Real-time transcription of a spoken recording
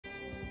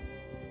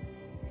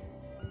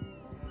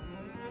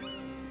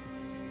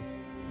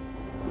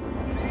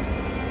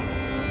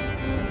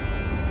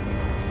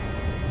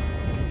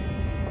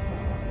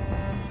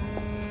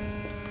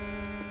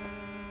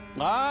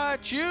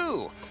that's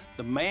you.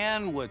 The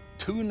man with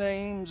 2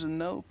 names and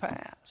no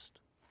past.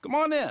 Come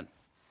on in.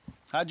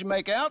 How'd you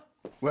make out?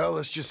 Well,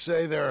 let's just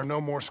say there are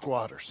no more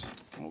squatters.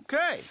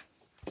 Okay.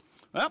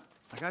 Well,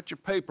 I got your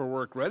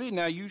paperwork ready.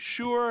 Now, you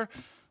sure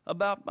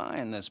about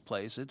buying this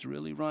place? It's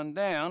really run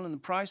down, and the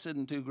price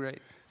isn't too great.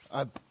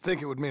 I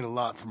think it would mean a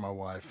lot for my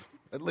wife.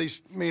 At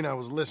least mean I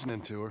was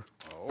listening to her.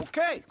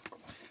 Okay.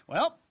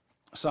 Well,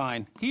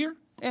 sign here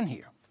and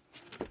here.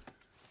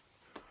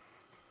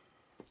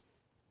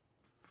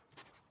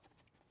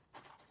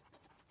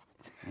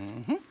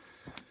 Mm-hmm.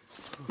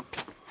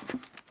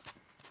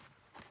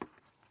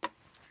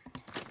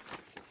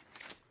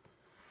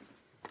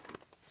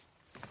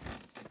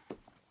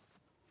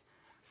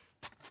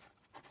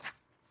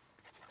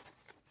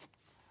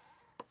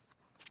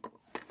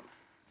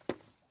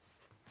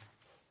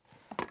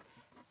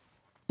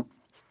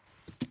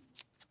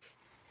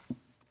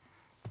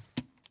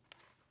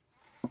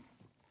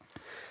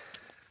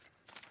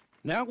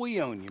 Now,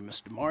 we own you,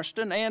 Mr.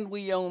 Marston, and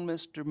we own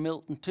Mr.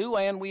 Milton, too,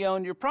 and we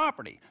own your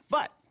property.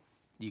 But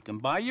you can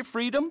buy your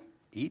freedom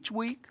each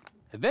week.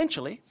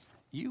 Eventually,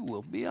 you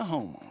will be a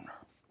homeowner.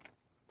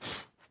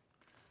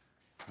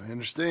 I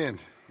understand.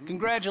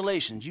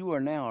 Congratulations, you are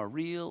now a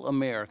real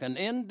American,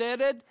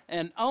 indebted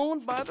and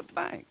owned by the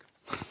bank.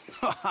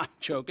 I'm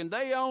joking.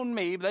 They own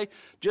me. They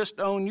just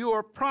own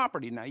your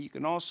property. Now, you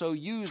can also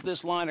use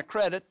this line of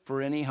credit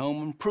for any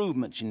home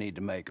improvements you need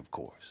to make, of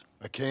course.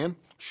 I can?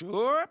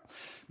 Sure.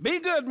 Be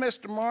good,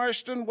 Mr.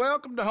 Marston.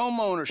 Welcome to home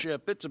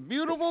ownership. It's a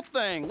beautiful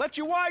thing. Let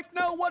your wife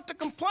know what to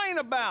complain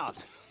about.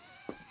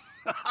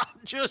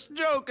 Just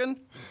joking.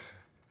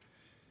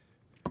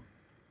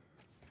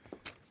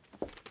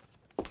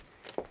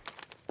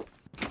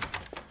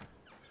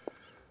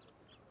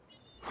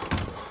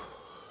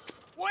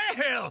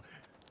 Well,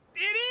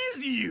 it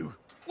is you.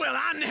 Well,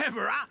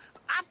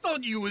 I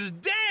thought you was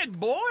dead,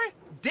 boy.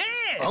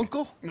 Dead.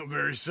 Uncle? The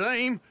very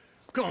same.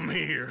 Come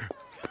here.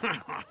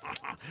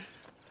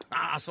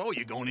 I saw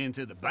you going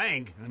into the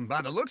bank, and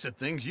by the looks of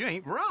things, you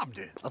ain't robbed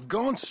it. I've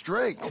gone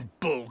straight. Oh,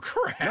 bull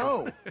crap.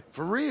 No,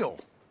 for real.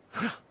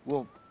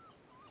 Well,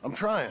 I'm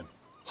trying.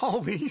 All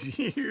these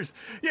years,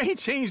 you ain't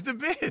changed a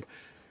bit.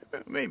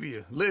 Maybe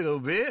a little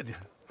bit.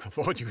 I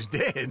thought you was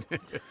dead.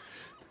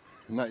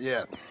 Not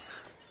yet.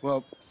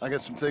 Well, I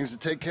got some things to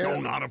take care No,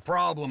 of. not a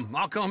problem.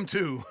 I'll come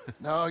too.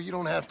 No, you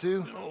don't have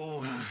to.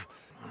 Oh,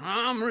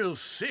 I'm real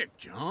sick,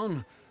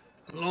 John.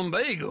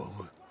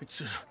 Lumbago. It's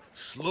a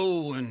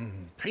slow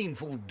and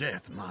painful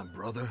death, my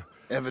brother.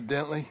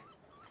 Evidently.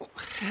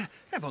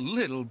 Have a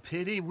little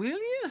pity, will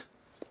you?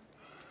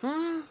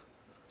 Huh?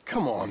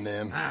 Come on,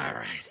 then. All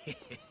right.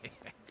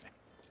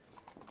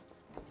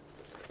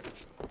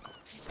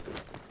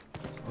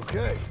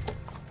 Okay.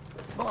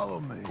 Follow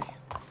me.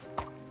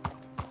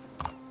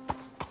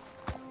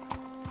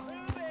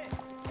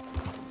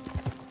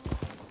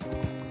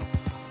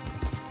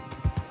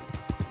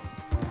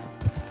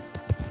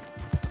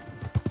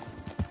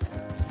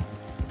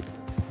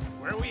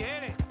 Where we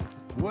headed?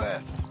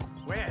 West.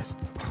 West.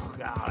 Oh,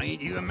 God,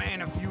 ain't you a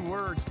man of few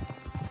words?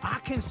 I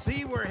can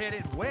see we're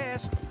headed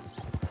west.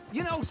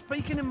 You know,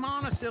 speaking in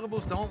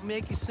monosyllables don't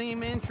make you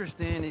seem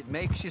interesting. It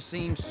makes you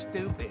seem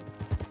stupid.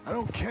 I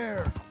don't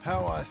care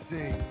how I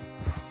sing.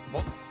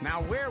 Well,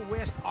 now where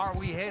west are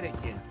we headed,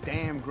 you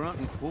damn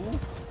grunting fool?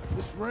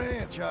 This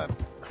ranch a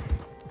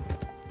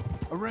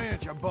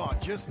ranch I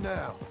bought just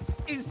now.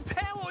 Is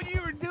that what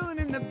you were doing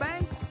in the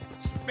bank?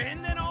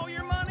 Spending all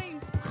your money?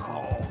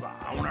 Oh,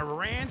 on a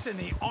ranch in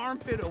the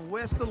armpit of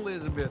West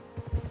Elizabeth.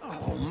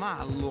 Oh,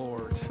 my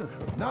lord.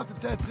 Not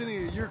that that's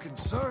any of your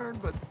concern,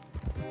 but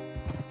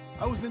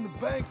I was in the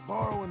bank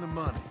borrowing the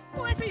money.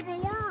 Well, that's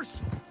even worse.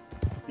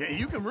 Yeah,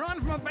 you can run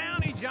from a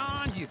bounty,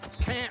 John. You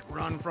can't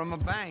run from a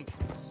bank.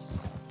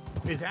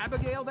 Is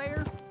Abigail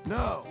there?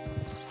 No.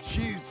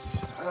 She's,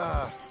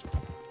 her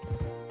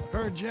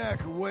and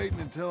Jack are waiting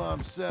until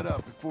I'm set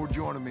up before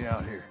joining me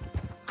out here.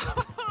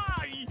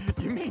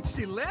 You mean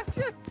she left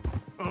you?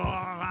 Oh,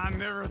 I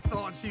never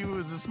thought she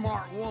was a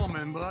smart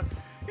woman, but,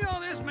 you know,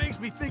 this makes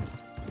me think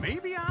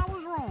maybe I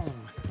was wrong.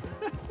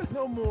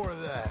 No more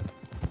of that.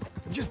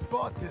 I just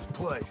bought this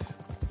place.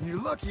 And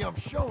you're lucky I'm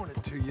showing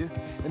it to you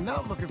and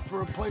not looking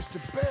for a place to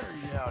bury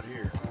you out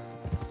here.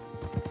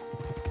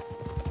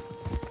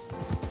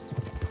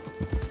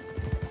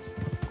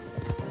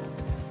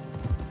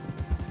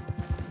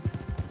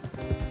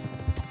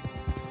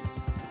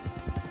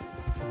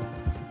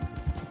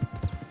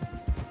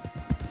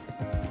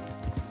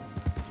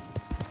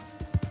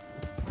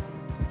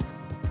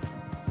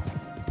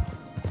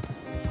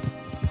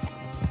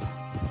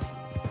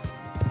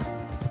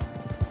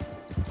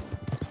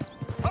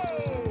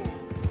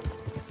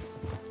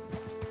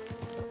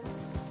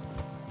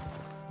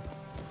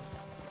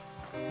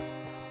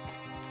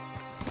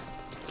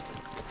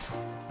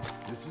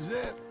 This is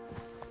it.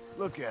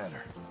 Look at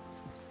her.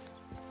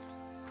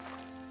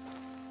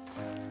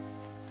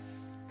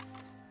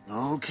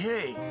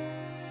 Okay.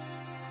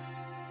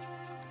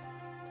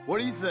 What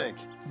do you think?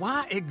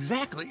 Why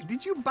exactly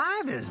did you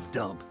buy this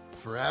dump?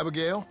 For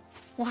Abigail?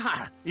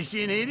 Why? Is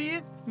she an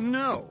idiot?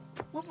 No.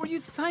 What were you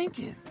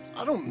thinking?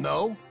 I don't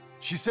know.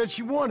 She said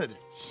she wanted it.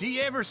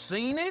 She ever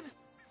seen it?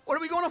 What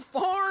are we gonna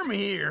farm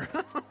here?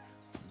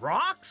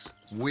 Rocks?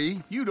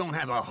 We? You don't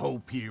have a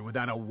hope here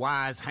without a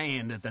wise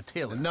hand at the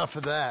tiller. Enough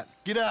of that.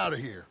 Get out of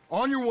here.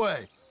 On your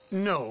way.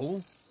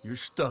 No, you're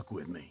stuck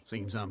with me.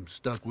 Seems I'm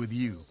stuck with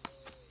you.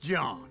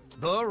 John,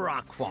 the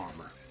rock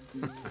farmer.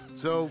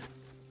 So,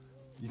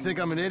 you think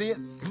I'm an idiot?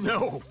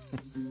 No,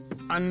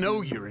 I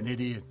know you're an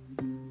idiot.